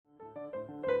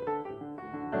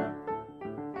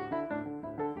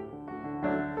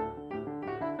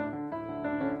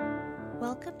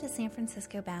Welcome to San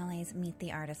Francisco Ballet's Meet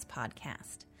the Artist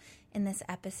podcast. In this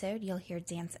episode, you'll hear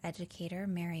dance educator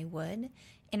Mary Wood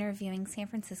interviewing San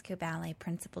Francisco Ballet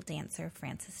principal dancer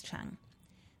Frances Chung.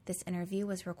 This interview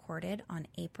was recorded on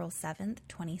April 7th,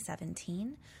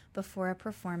 2017, before a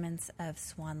performance of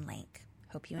Swan Lake.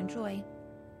 Hope you enjoy.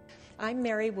 I'm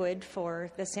Mary Wood for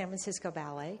the San Francisco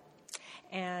Ballet,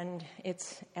 and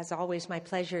it's, as always, my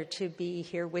pleasure to be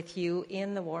here with you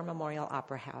in the War Memorial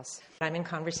Opera House. I'm in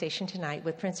conversation tonight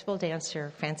with principal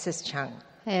dancer Frances Chung.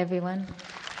 Hey, everyone.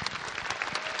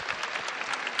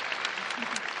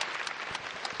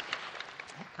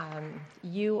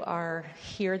 You are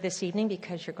here this evening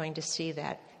because you're going to see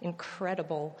that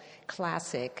incredible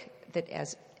classic that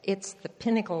it's the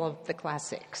pinnacle of the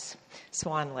classics,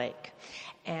 Swan Lake.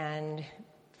 And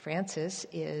Frances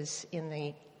is in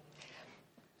the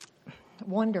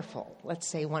wonderful,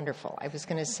 I was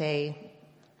going to say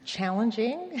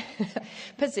challenging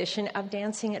position of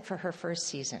dancing it for her first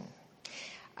season.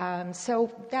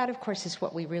 So that, of course, is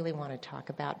what we really want to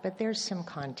talk about, but there's some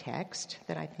context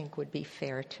that I think would be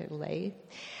fair to lay.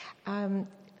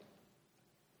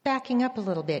 Backing up a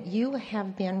little bit, you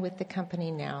have been with the company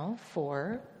now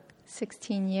for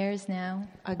 16 years now.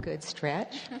 A good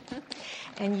stretch.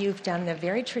 And you've done the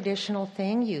very traditional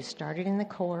thing. You started in the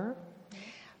corps,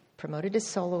 promoted to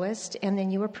soloist, and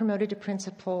then you were promoted to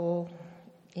principal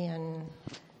in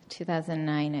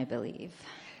 2009, I believe.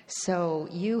 So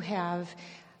you have,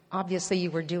 obviously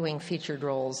you were doing featured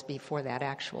roles before that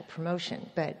actual promotion,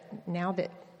 but now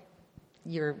that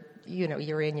you're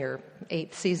in your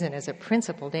 8th season as a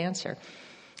principal dancer,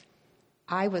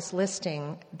 I was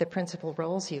listing the principal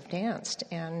roles you've danced,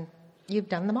 and you've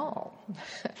done them all.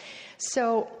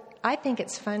 So I think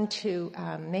it's fun to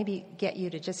maybe get you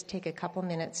to just take a couple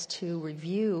minutes to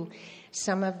review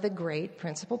some of the great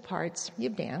principal parts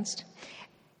you've danced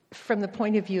from the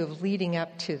point of view of leading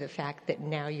up to the fact that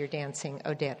now you're dancing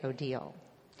Odette Odile.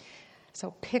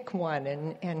 So pick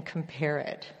one and compare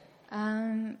it.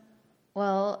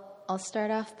 Well, I'll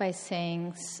start off by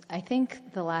saying I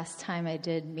think the last time I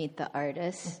did Meet the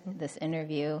Artist, this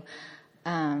interview,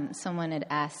 someone had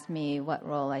asked me what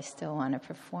role I still want to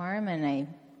perform, and I'm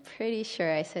pretty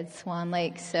sure I said Swan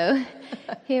Lake, so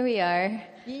here we are.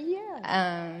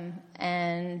 Yeah.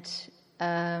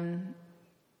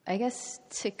 I guess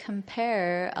to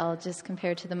compare, I'll just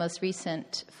compare to the most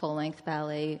recent full-length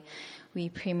ballet we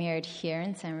premiered here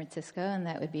in San Francisco, and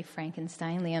that would be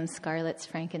Frankenstein, Liam Scarlett's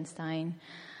Frankenstein.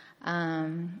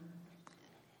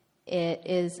 It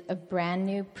is a brand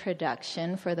new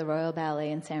production for the Royal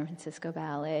Ballet and San Francisco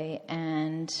Ballet,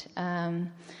 and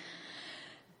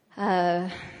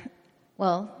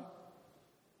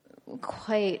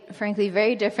quite frankly,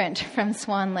 very different from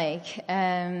Swan Lake.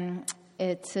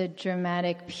 It's a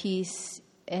dramatic piece.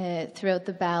 Throughout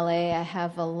the ballet, I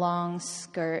have a long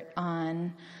skirt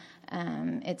on.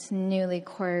 It's newly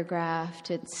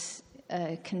choreographed. It's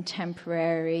a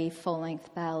contemporary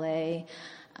full-length ballet.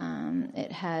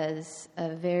 It has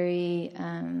a very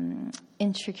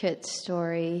intricate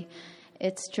story.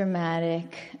 It's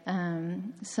dramatic.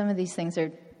 Some of these things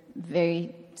are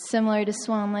very similar to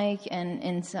Swan Lake and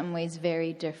in some ways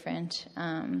very different.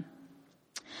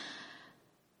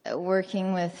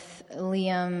 Working with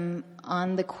Liam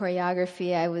on the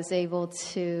choreography, I was able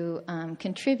to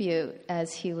contribute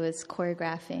as he was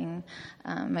choreographing.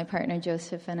 My partner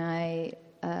Joseph and I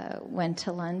went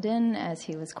to London as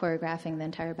he was choreographing the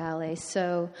entire ballet.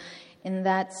 So in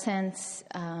that sense,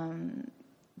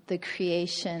 the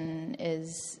creation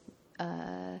is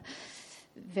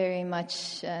very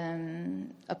much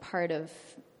a part of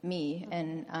me,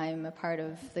 and I'm a part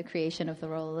of the creation of the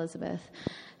role Elizabeth.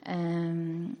 I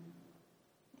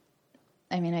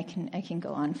mean, I can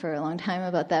go on for a long time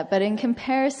about that, but in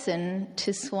comparison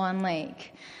to Swan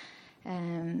Lake,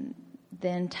 the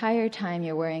entire time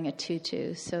you're wearing a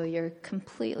tutu, so you're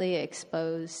completely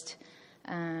exposed,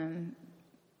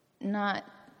 not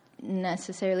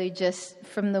necessarily just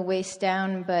from the waist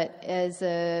down, but as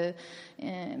a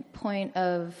point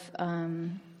of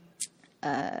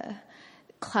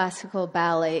classical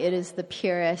ballet, it is the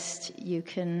purest you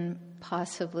can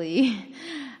possibly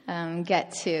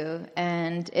get to,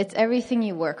 and it's everything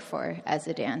you work for as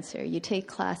a dancer. You take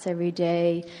class every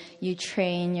day, you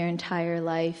train your entire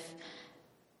life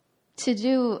to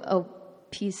do a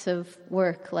piece of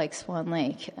work like Swan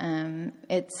Lake.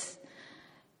 It's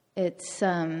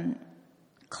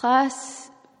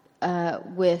class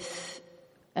with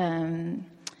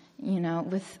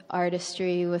with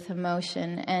artistry, with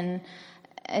emotion, and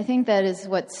I think that is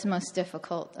what's most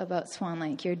difficult about Swan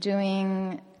Lake. You're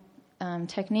doing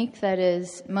technique that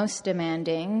is most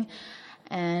demanding,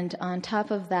 And on top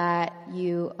of that,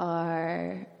 you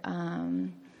are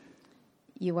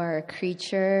a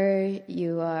creature,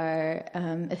 you are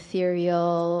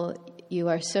ethereal, you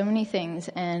are so many things.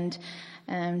 And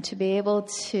to be able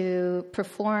to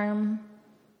perform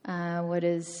what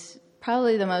is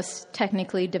probably the most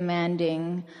technically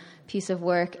demanding piece of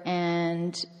work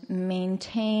and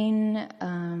maintain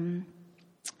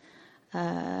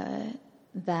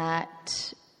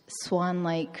that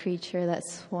swan-like creature, that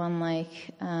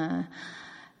swan-like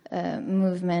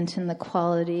movement and the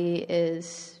quality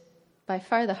is by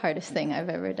far the hardest thing I've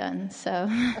ever done. So,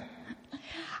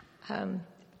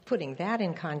 putting that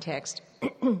in context,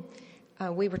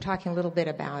 we were talking a little bit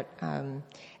about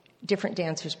different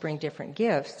dancers bring different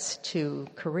gifts to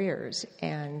careers,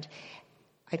 and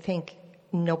I think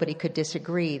nobody could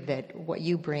disagree that what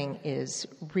you bring is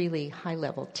really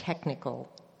high-level technical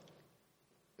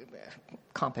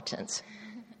competence,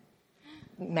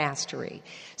 mastery.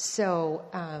 So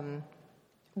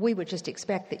we would just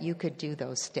expect that you could do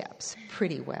those steps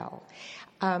pretty well.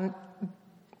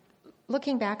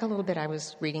 Looking back a little bit, I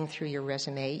was reading through your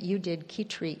resume. You did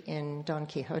Kitri in Don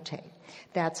Quixote.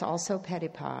 That's also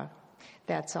Petipa.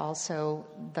 That's also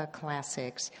the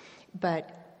classics. But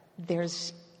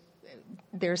there's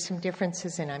some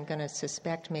differences, and I'm going to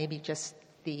suspect maybe just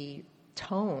the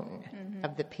tone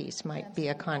of the piece might be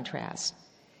a contrast.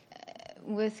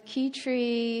 With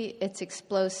Kitri, it's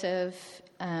explosive.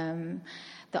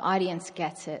 The audience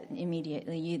gets it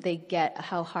immediately. They get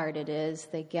how hard it is.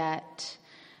 They get,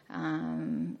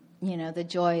 the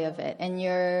joy of it. And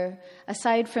you're,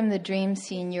 aside from the dream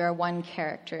scene, you're one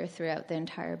character throughout the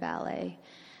entire ballet.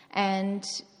 And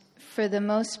for the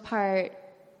most part,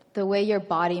 the way your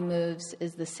body moves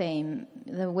is the same.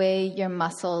 The way your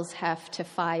muscles have to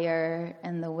fire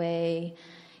and the way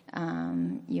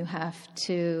you have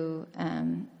to,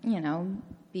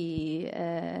 be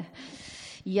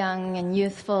young and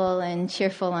youthful and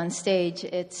cheerful on stage.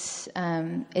 It's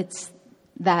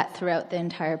that throughout the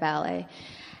entire ballet.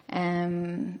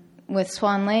 With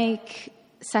Swan Lake,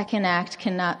 second act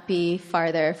cannot be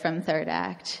farther from third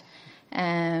act.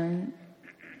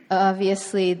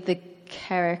 Obviously, the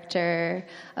character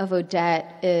of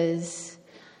Odette is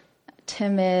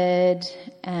timid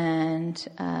and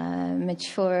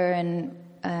mature and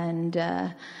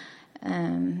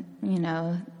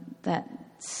that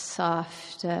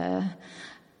soft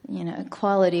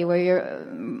quality where you're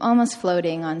almost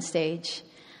floating on stage.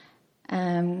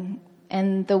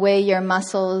 And the way your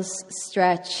muscles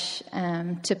stretch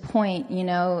to point,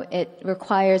 it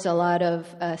requires a lot of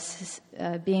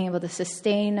being able to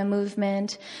sustain a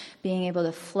movement, being able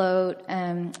to float,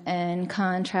 in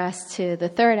contrast to the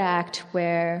third act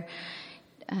where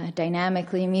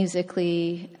dynamically,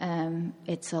 musically,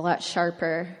 it's a lot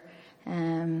sharper,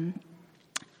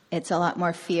 it's a lot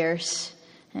more fierce.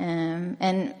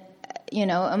 And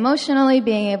emotionally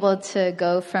being able to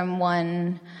go from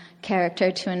one character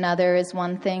to another is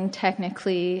one thing.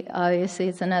 Technically, obviously,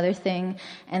 it's another thing.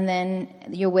 And then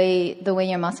the way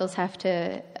your muscles have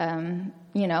to,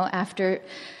 after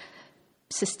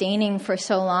sustaining for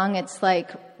so long, it's like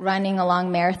running a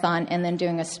long marathon and then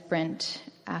doing a sprint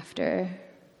after.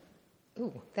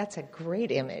 Ooh, that's a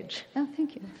great image. Oh,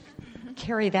 thank you.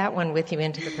 Carry that one with you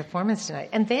into the performance tonight.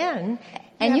 And then...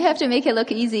 you have to make it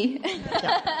look easy.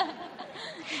 Yeah.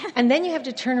 And then you have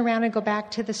to turn around and go back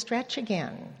to the stretch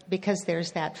again, because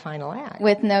there's that final act.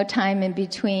 With no time in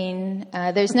between.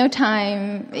 There's no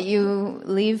time. You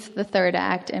leave the third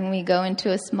act, and we go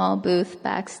into a small booth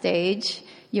backstage.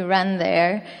 You run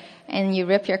there, and you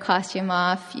rip your costume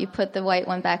off. You put the white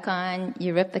one back on.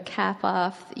 You rip the cap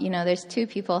off. There's two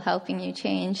people helping you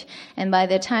change. And by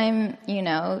the time, you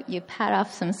pat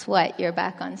off some sweat, you're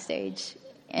back on stage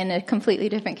in a completely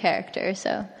different character,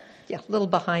 so... Yeah, a little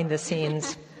behind the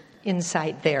scenes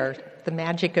insight there, the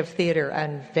magic of theater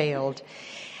unveiled.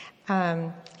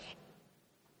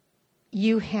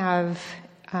 You have,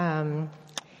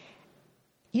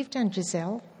 you've done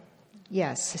Giselle?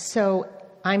 Yes, so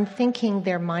I'm thinking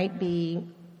there might be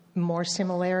more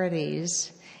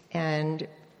similarities, and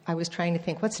I was trying to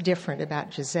think what's different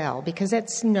about Giselle, because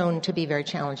it's known to be very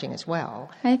challenging as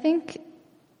well. I think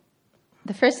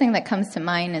the first thing that comes to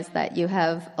mind is that you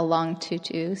have a long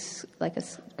tutu, like a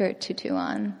skirt tutu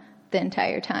on the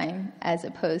entire time, as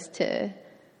opposed to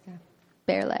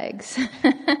bare legs.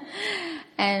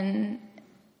 And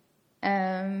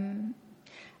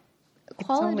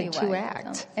quality-wise, it's only 2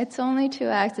 acts. It's only 2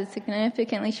 acts. It's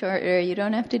significantly shorter. You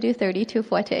don't have to do 32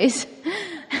 fouettes.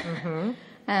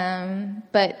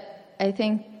 But I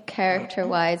think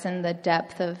character-wise and the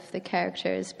depth of the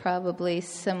character is probably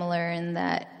similar in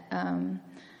that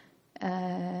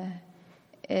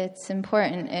it's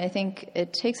important. I think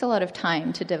it takes a lot of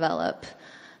time to develop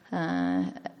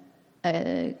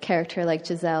a character like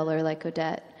Giselle or like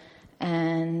Odette.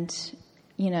 And,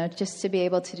 just to be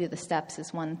able to do the steps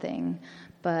is one thing.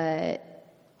 But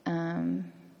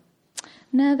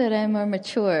now that I'm more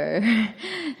mature,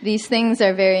 these things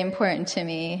are very important to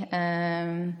me.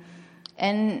 And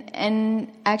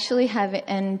actually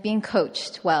being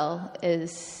coached well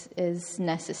is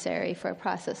necessary for a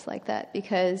process like that,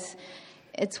 because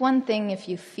it's one thing if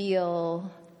you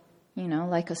feel,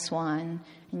 like a swan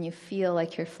and you feel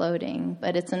like you're floating,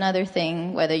 but it's another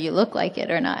thing whether you look like it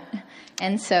or not.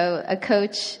 And so a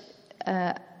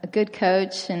good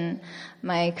coach, and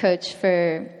my coach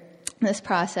for this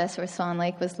process for Swan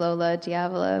Lake was Lola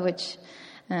Diavola, which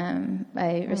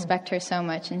I respect her so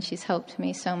much, and she's helped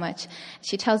me so much.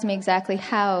 She tells me exactly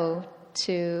how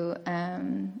to,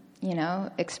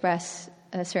 express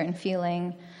a certain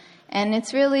feeling. And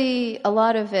it's really, a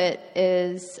lot of it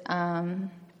is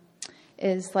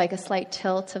like a slight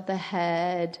tilt of the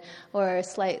head or a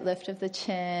slight lift of the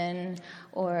chin,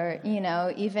 or,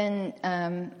 even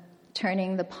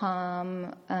turning the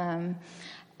palm.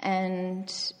 And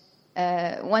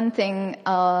one thing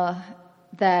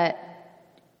that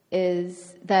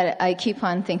I keep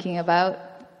on thinking about,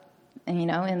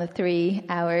 in the 3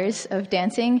 hours of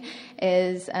dancing,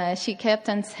 is she kept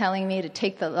on telling me to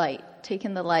take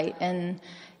in the light, and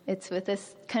it's with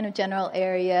this kind of general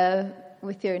area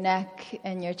with your neck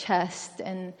and your chest,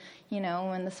 and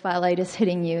when the spotlight is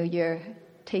hitting you, you're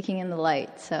taking in the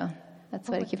light. So that's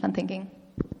what I keep on thinking.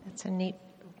 That's a neat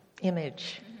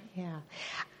image. Yeah.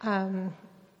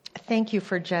 Thank you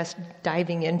for just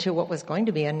diving into what was going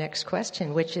to be a next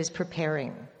question, which is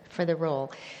preparing for the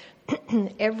role.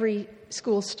 Every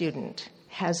school student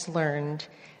has learned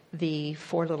the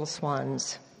Four Little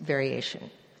Swans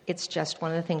variation. It's just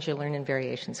one of the things you learn in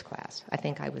variations class. I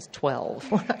think I was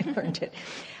 12 when I learned it.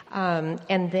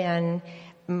 And then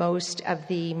most of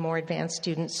the more advanced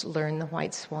students learn the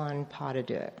White Swan pas de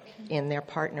deux in their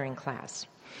partnering class,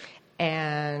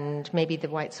 and maybe the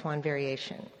White Swan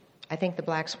variation. I think the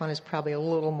Black Swan is probably a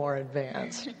little more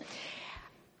advanced.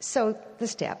 So the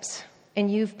steps,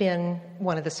 and you've been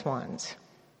one of the swans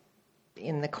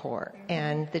in the corps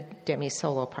and the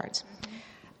demi-solo parts.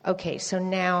 Okay, so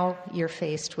now you're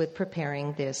faced with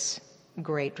preparing this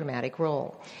great dramatic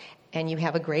role, and you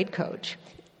have a great coach.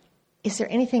 Is there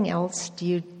anything else?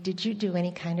 Did you do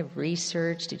any kind of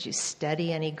research? Did you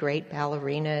study any great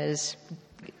ballerinas?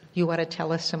 You want to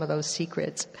tell us some of those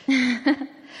secrets?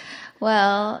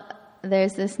 Well,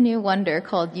 there's this new wonder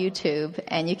called YouTube,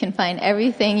 and you can find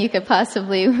everything you could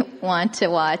possibly want to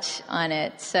watch on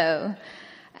it. So,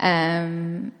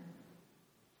 a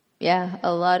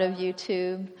lot of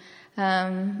YouTube.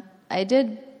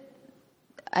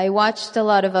 I watched a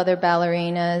lot of other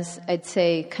ballerinas, I'd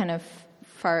say kind of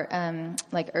far,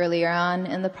 like earlier on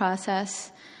in the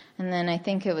process. And then I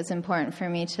think it was important for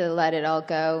me to let it all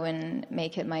go and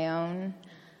make it my own.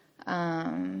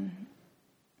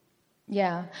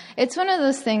 It's one of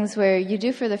those things where you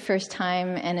do for the first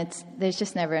time, and there's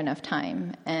just never enough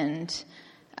time. And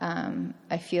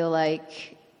I feel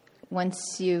like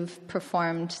once you've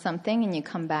performed something and you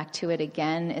come back to it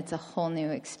again, it's a whole new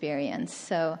experience.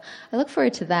 So I look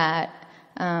forward to that.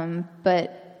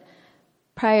 But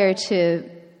prior to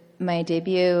my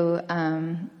debut,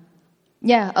 my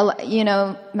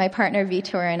partner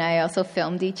Vitor and I also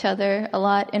filmed each other a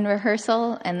lot in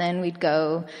rehearsal, and then we'd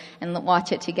go and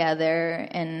watch it together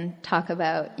and talk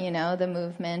about, the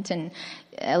movement. And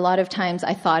a lot of times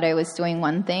I thought I was doing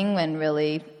one thing when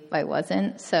really I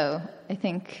wasn't. So I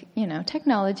think,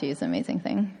 technology is an amazing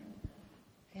thing.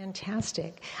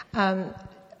 Fantastic.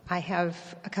 I have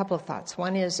a couple of thoughts.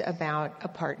 One is about a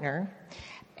partner.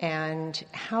 And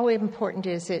how important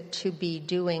is it to be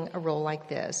doing a role like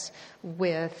this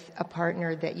with a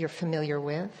partner that you're familiar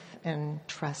with and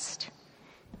trust?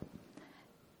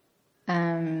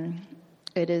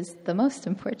 It is the most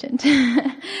important.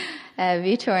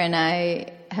 Vitor and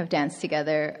I have danced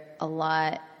together a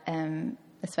lot,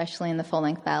 especially in the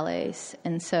full-length ballets.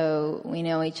 And so we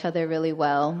know each other really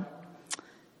well.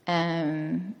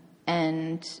 And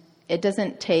it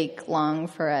doesn't take long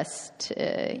for us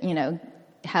to,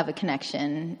 have a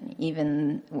connection,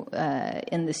 even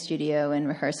in the studio in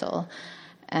rehearsal,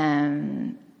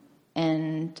 and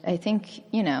I think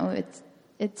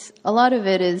it's a lot of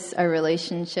it is our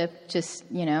relationship, just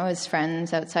as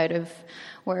friends outside of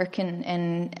work,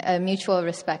 and a mutual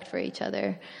respect for each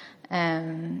other.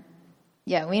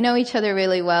 We know each other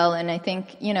really well, and I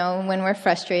think when we're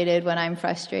frustrated, when I'm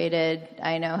frustrated,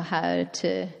 I know how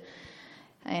to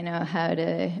I know how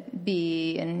to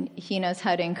be, and he knows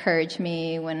how to encourage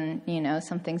me when,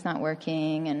 something's not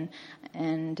working.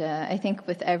 And I think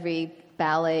with every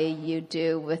ballet you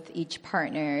do with each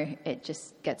partner, it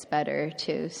just gets better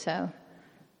too, so.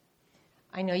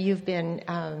 I know you've been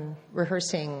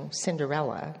rehearsing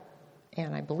Cinderella,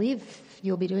 and I believe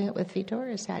you'll be doing it with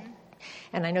Vitor, is that?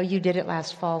 And I know you did it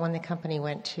last fall when the company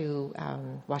went to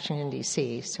Washington,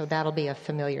 D.C., so that'll be a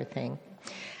familiar thing.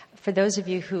 For those of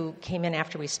you who came in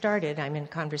after we started, I'm in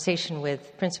conversation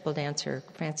with principal dancer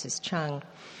Frances Chung,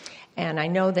 and I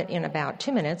know that in about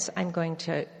 2 minutes I'm going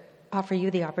to offer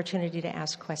you the opportunity to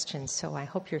ask questions, so I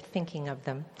hope you're thinking of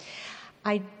them.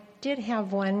 I did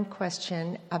have one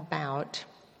question about,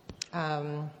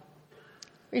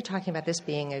 you're talking about this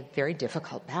being a very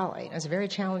difficult ballet, and it's very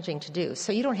challenging to do,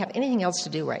 so you don't have anything else to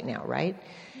do right now, right?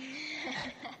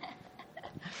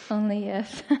 Only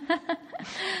if.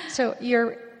 So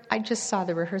I just saw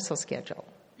the rehearsal schedule,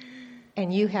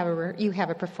 and you have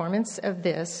a performance of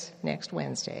this next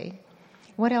Wednesday.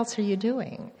 What else are you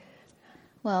doing?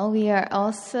 Well, we are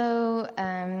also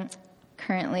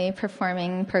currently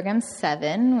performing Program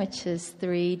 7, which is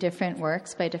 3 different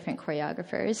works by different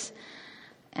choreographers.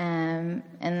 And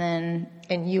then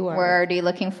we're already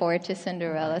looking forward to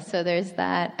Cinderella, so there's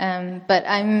that. But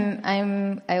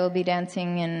I will be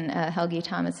dancing in Helgi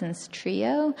Thomason's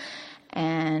Trio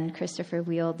and Christopher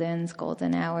Wheeldon's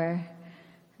Golden Hour.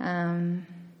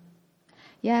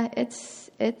 It's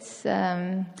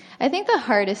I think the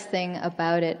hardest thing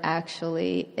about it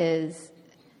actually is,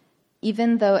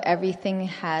 even though everything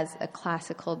has a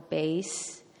classical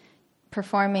base,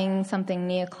 performing something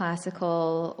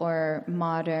neoclassical or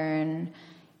modern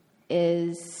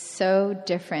is so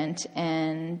different,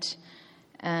 and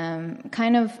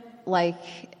kind of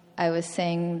like I was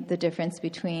saying, the difference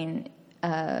between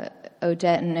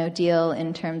Odette and Odile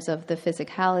in terms of the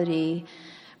physicality,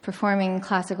 performing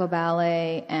classical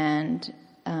ballet and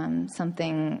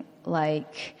something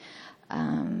like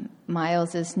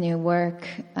Miles's new work,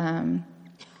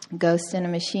 Ghost in a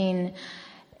Machine,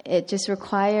 it just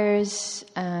requires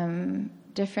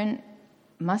different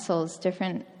muscles,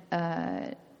 different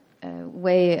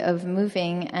way of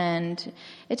moving, and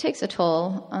it takes a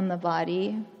toll on the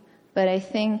body. But I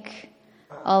think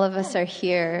all of us are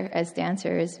here as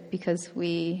dancers because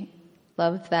we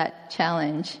love that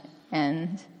challenge,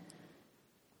 and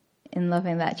in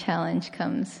loving that challenge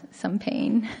comes some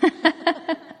pain.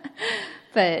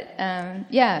 But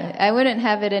I wouldn't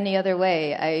have it any other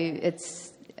way.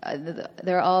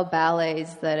 They're all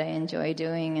ballets that I enjoy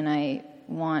doing, and I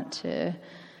want to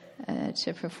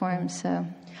perform. So,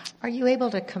 are you able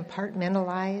to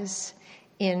compartmentalize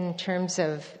in terms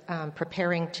of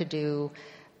preparing to do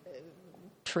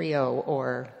Trio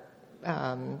or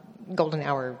Golden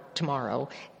Hour tomorrow,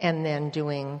 and then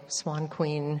doing Swan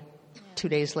Queen 2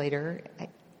 days later?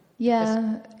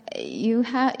 Yeah, you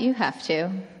have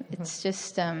to. It's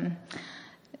just,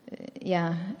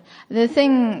 The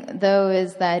thing, though,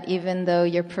 is that even though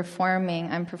I'm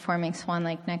performing Swan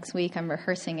Lake next week, I'm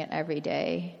rehearsing it every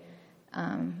day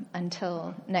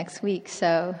until next week.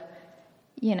 So,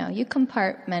 you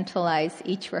compartmentalize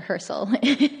each rehearsal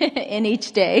in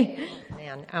each day.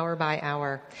 Man, hour by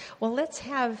hour. Well, let's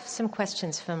have some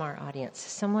questions from our audience.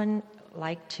 Someone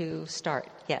like to start?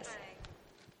 Yes.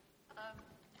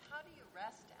 How do you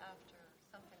rest after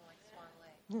something like Swan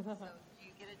Lake? So do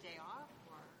you get a day off,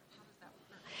 or how does that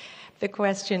work? The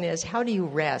question is, how do you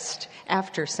rest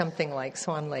after something like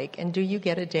Swan Lake, and do you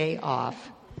get a day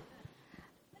off?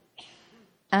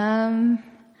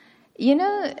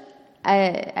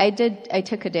 I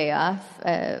took a day off.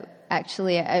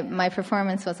 Actually, my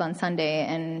performance was on Sunday,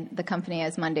 and the company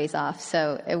has Mondays off,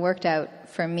 so it worked out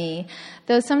for me.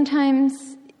 Though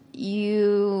sometimes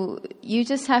you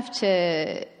just have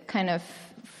to kind of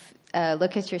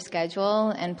look at your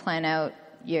schedule and plan out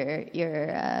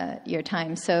your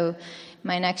time. So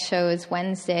my next show is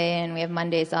Wednesday, and we have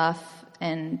Mondays off,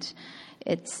 and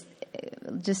it's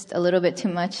just a little bit too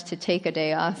much to take a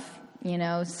day off,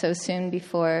 so soon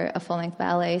before a full-length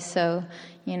ballet. So,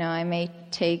 I may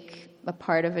take a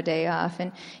part of a day off,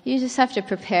 and you just have to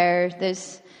prepare.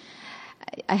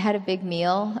 I had a big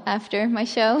meal after my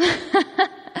show.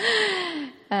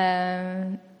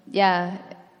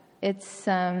 It's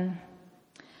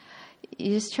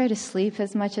you just try to sleep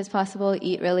as much as possible,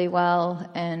 eat really well,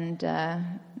 and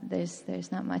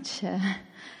there's not much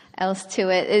else to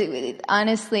it.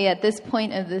 Honestly, at this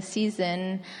point of the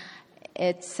season,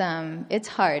 it's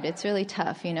hard. It's really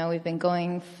tough. We've been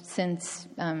going since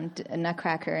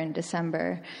Nutcracker in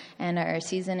December, and our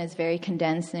season is very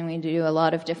condensed, and we do a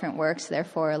lot of different works,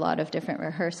 therefore a lot of different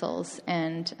rehearsals.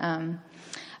 And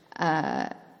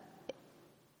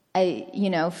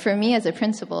For me as a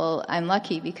principal, I'm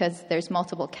lucky because there's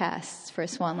multiple casts for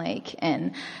Swan Lake.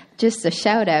 And just a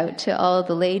shout out to all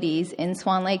the ladies in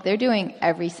Swan Lake. They're doing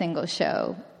every single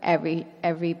show,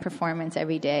 every performance,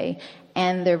 every day.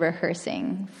 And they're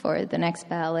rehearsing for the next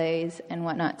ballets and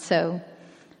whatnot. So,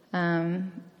 we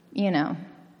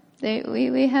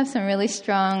have some really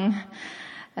strong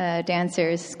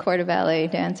dancers, corps de ballet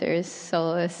dancers,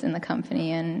 soloists in the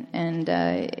company. And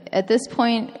at this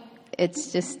point,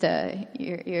 it's just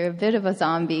you're a bit of a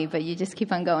zombie, but you just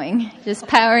keep on going, just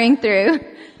powering through.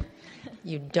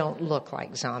 You don't look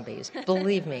like zombies,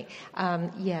 believe me.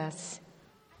 Yes.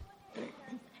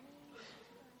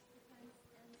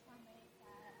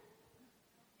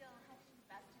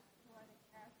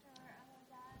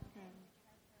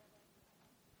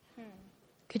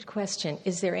 Good question.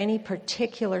 Is there any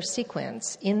particular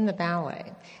sequence in the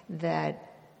ballet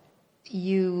that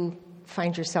you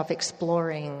find yourself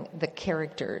exploring the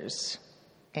characters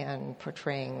and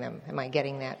portraying them? Am I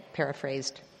getting that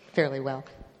paraphrased fairly well?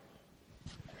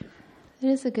 It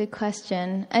is a good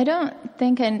question. I don't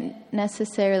think I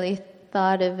necessarily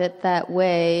thought of it that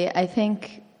way. I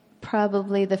think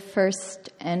probably the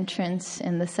first entrance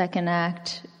in the second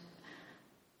act,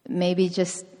 maybe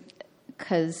just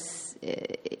because,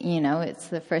 it's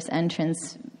the first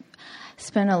entrance,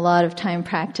 spent a lot of time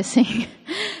practicing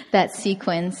that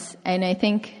sequence. And I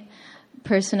think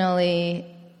personally,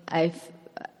 I've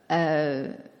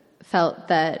felt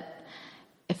that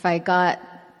if I got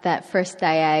that first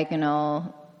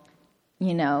diagonal,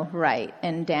 right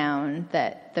and down,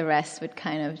 that the rest would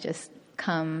kind of just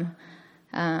come.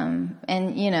 Unlike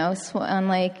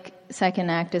second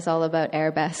act is all about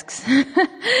arabesques.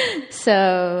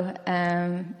 So,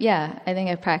 I think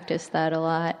I practiced that a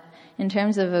lot. In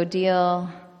terms of Odile,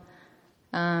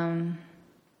 no,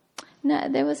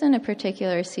 there wasn't a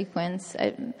particular sequence.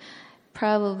 I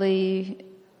probably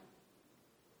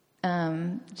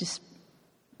just,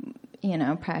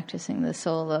 practicing the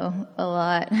solo a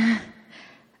lot.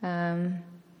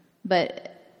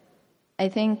 But I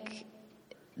think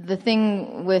the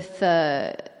thing with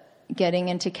getting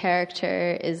into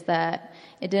character is that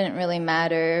it didn't really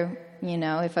matter,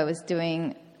 if I was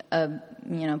doing a,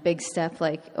 big step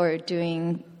or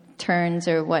doing turns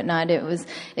or whatnot.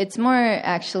 It's more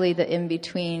actually the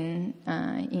in-between,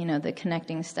 the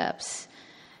connecting steps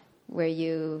where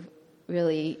you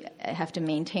really have to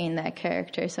maintain that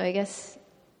character. So I guess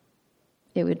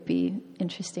it would be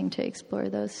interesting to explore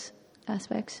those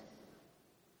aspects.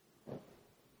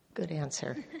 Good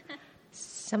answer.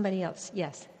 Somebody else?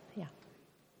 Yes. Yeah.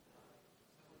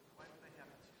 My wife and I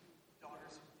have two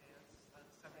daughters who dance, a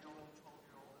 7-year-old and a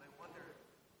 12-year-old, and I wonder,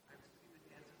 I've seen the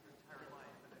dances their entire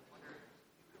life, and I wonder if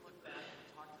you could look back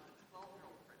and talk to the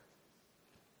 12-year-old Frances.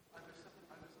 Are there some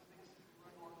things you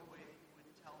learned along the way that you would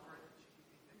tell her that she could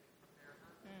be that could prepare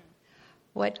her?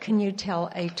 What can you tell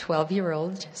a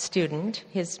 12-year-old student,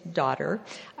 his daughter,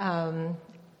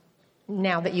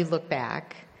 now that you look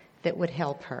back, that would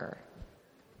help her?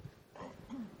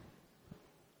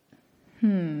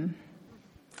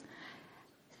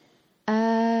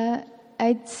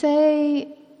 I'd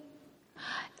say,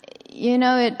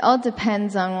 it all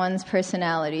depends on one's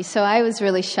personality. So I was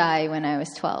really shy when I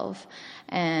was 12,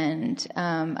 and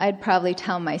I'd probably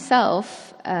tell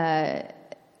myself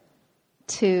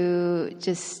to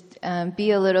just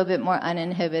be a little bit more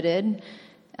uninhibited.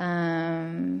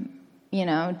 Don't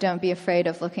be afraid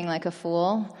of looking like a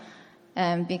fool,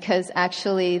 because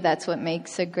actually that's what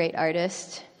makes a great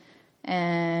artist.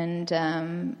 And,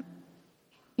 and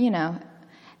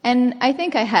I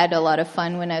think I had a lot of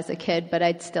fun when I was a kid, but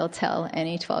I'd still tell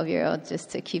any 12-year-old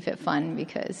just to keep it fun,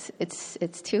 because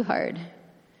it's too hard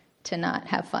to not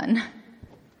have fun.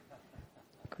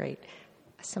 Great.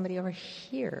 Somebody over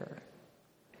here.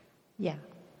 Yeah.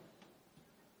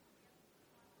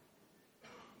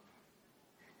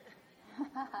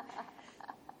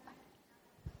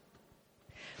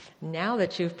 Now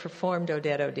that you've performed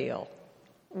Odette Odile,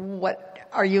 what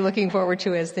are you looking forward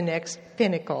to as the next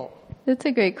pinnacle? That's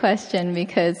a great question,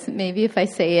 because maybe if I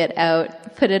say it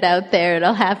out, put it out there,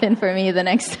 it'll happen for me the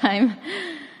next time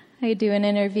I do an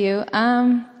interview.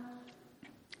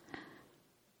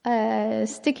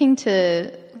 Sticking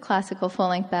to classical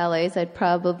full-length ballets, I'd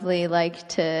probably like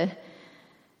to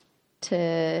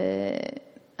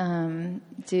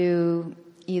do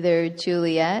either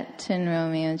Juliet in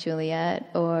Romeo and Juliet,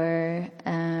 or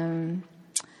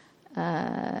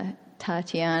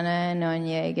Tatiana and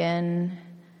Onegin.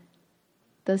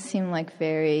 Those seem like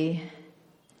very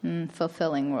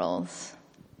fulfilling roles.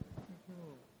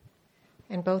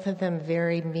 And both of them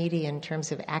very meaty in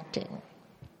terms of acting.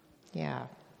 Yeah.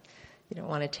 You don't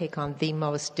want to take on the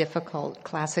most difficult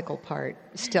classical part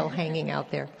still hanging out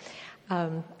there.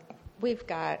 We've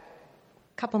got a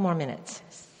couple more minutes.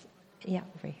 Yeah,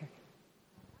 over here.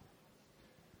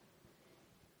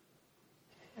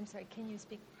 I'm sorry, can you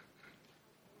speak?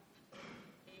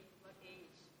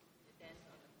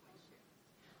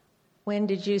 When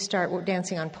did you start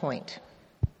dancing on point?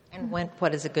 And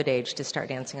what is a good age to start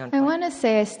dancing on point? I want to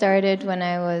say I started when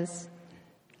I was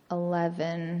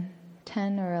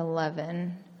 10 or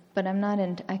 11, but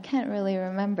I can't really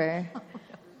remember.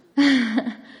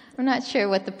 I'm not sure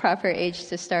what the proper age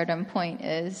to start on point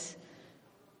is.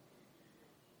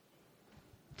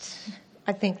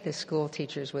 I think the school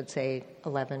teachers would say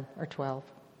 11 or 12.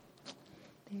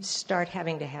 They start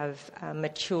having to have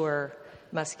mature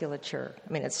musculature.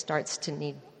 I mean, it starts to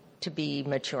need to be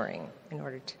maturing in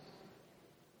order to.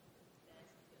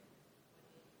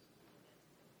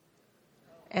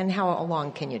 And how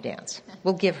long can you dance?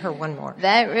 We'll give her one more.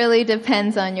 That really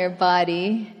depends on your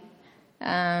body.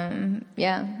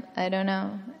 Yeah, I don't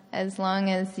know. As long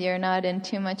as you're not in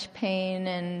too much pain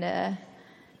and,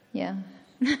 yeah,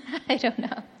 I don't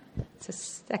know. It's the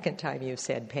second time you've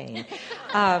said pain.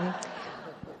 I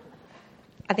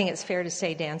think it's fair to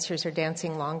say dancers are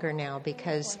dancing longer now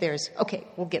because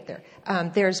we'll get there.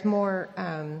 There's more,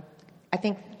 I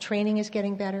think training is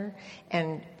getting better,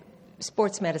 and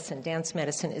sports medicine, dance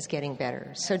medicine is getting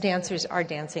better. So dancers are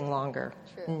dancing longer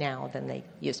now than they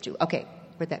used to. Okay,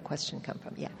 where'd that question come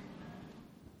from? Yeah.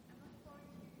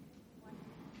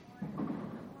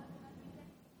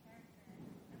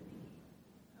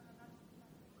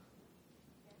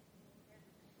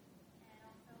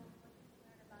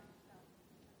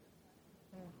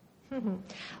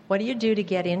 What do you do to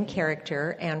get in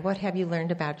character, and what have you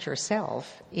learned about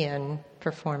yourself in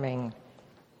performing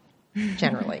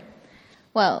generally?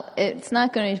 Well, it's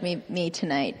not going to be me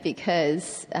tonight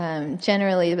because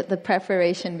generally the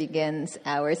preparation begins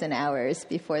hours and hours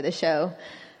before the show.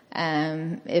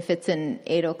 If it's an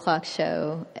 8 o'clock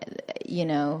show,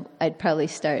 I'd probably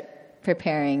start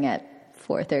preparing at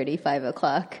 4:30, 5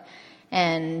 o'clock.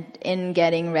 And in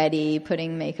getting ready,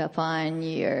 putting makeup on,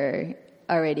 you're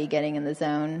already getting in the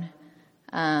zone.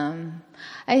 I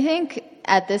think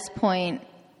at this point,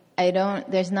 I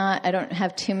don't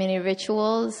have too many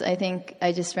rituals. I think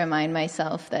I just remind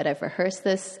myself that I've rehearsed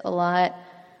this a lot.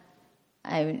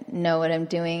 I know what I'm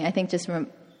doing. I think just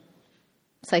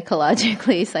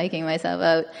psychologically psyching myself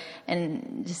out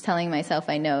and just telling myself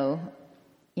I know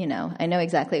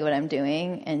exactly what I'm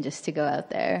doing, and just to go out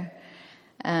there.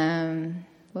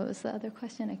 What was the other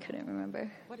question? I couldn't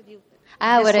remember. What have you?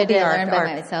 What I did learn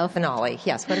by myself. Finale.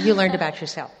 Yes. What have you learned about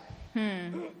yourself?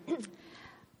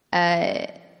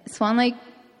 Swan Lake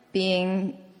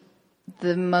being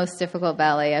the most difficult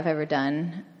ballet I've ever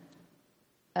done,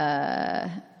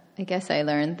 I guess I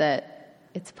learned that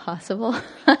it's possible.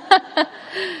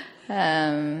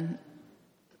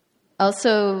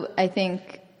 Also, I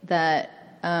think that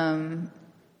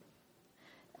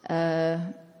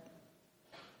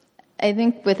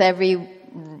with every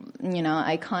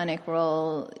iconic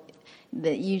role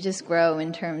that you just grow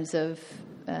in terms of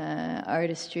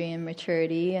artistry and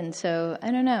maturity, and so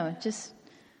I don't know, just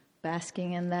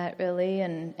basking in that really,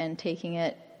 and taking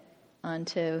it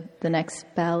onto the next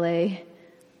ballet.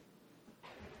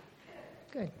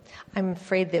 Good. I'm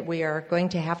afraid that we are going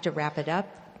to have to wrap it up.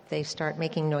 They start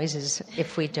making noises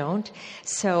if we don't.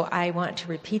 So I want to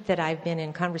repeat that I've been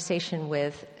in conversation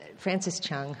with Frances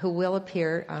Chung, who will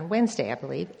appear on Wednesday, I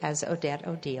believe, as Odette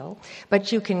Odile.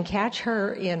 But you can catch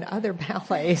her in other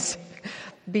ballets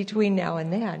between now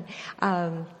and then.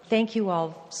 Thank you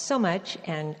all so much,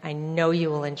 and I know you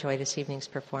will enjoy this evening's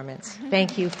performance.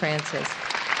 Thank you, Frances.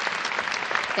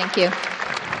 Thank you.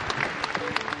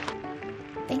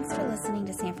 Thanks for listening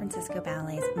to San Francisco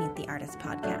Ballet's Meet the Artist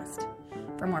podcast.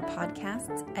 For more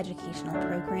podcasts, educational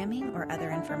programming, or other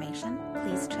information,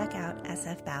 please check out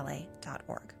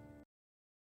sfballet.org.